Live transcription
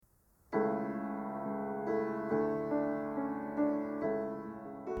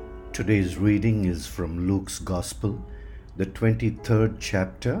Today's reading is from Luke's Gospel, the 23rd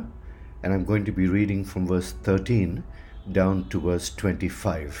chapter, and I'm going to be reading from verse 13 down to verse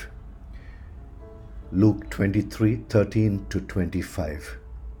 25. Luke 23:13 to 25.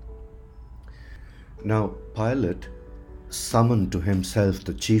 Now Pilate summoned to himself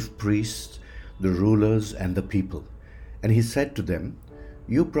the chief priests, the rulers, and the people, and he said to them,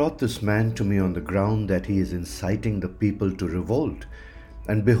 "You brought this man to me on the ground that he is inciting the people to revolt.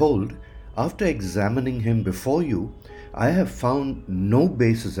 And behold, after examining him before you, I have found no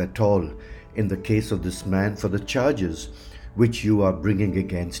basis at all in the case of this man for the charges which you are bringing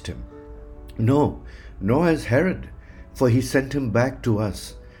against him. No, nor has Herod, for he sent him back to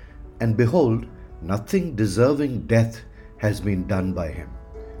us. And behold, nothing deserving death has been done by him.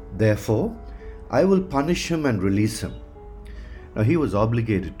 Therefore, I will punish him and release him." Now he was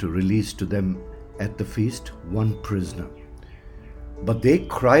obligated to release to them at the feast one prisoner. But they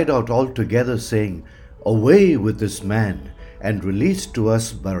cried out all together, saying, "Away with this man, and release to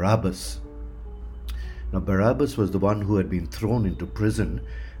us Barabbas." Now Barabbas was the one who had been thrown into prison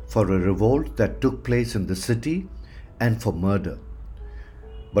for a revolt that took place in the city and for murder.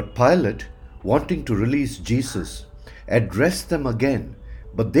 But Pilate, wanting to release Jesus, addressed them again,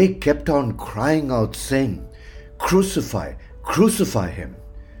 but they kept on crying out, saying, "Crucify, crucify him."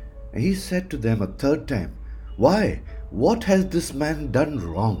 And he said to them a third time, "Why, what has this man done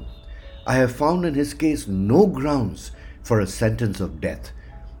wrong? I have found in his case no grounds for a sentence of death.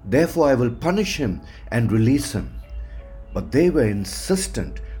 Therefore I will punish him and release him." But they were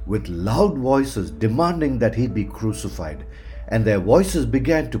insistent with loud voices, demanding that he be crucified, and their voices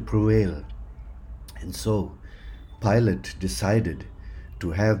began to prevail. And so Pilate decided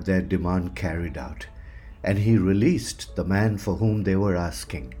to have their demand carried out, and he released the man for whom they were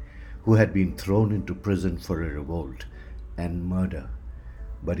asking, who had been thrown into prison for a revolt and murder,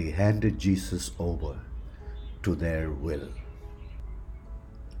 but he handed Jesus over to their will.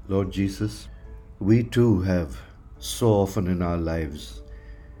 Lord Jesus, we too have so often in our lives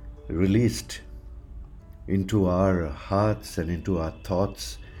released into our hearts and into our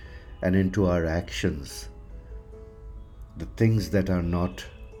thoughts and into our actions the things that are not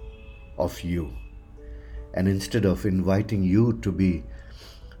of you. And instead of inviting you to be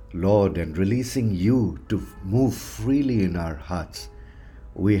Lord and releasing you to move freely in our hearts,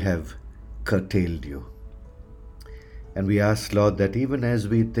 we have curtailed you. And we ask, Lord, that even as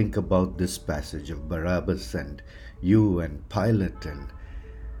we think about this passage of Barabbas and you and Pilate and,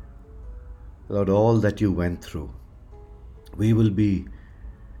 Lord, all that you went through, we will be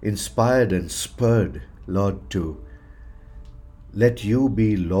inspired and spurred, Lord, to let you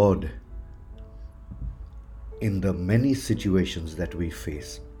be Lord in the many situations that we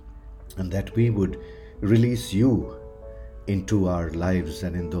face, and that we would release you into our lives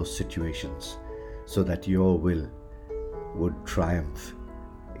and in those situations, so that your will would triumph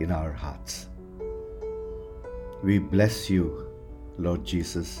in our hearts. We bless you, Lord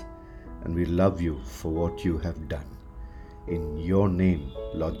Jesus, and we love you for what you have done. In your name,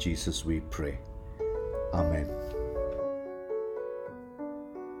 Lord Jesus, we pray. Amen.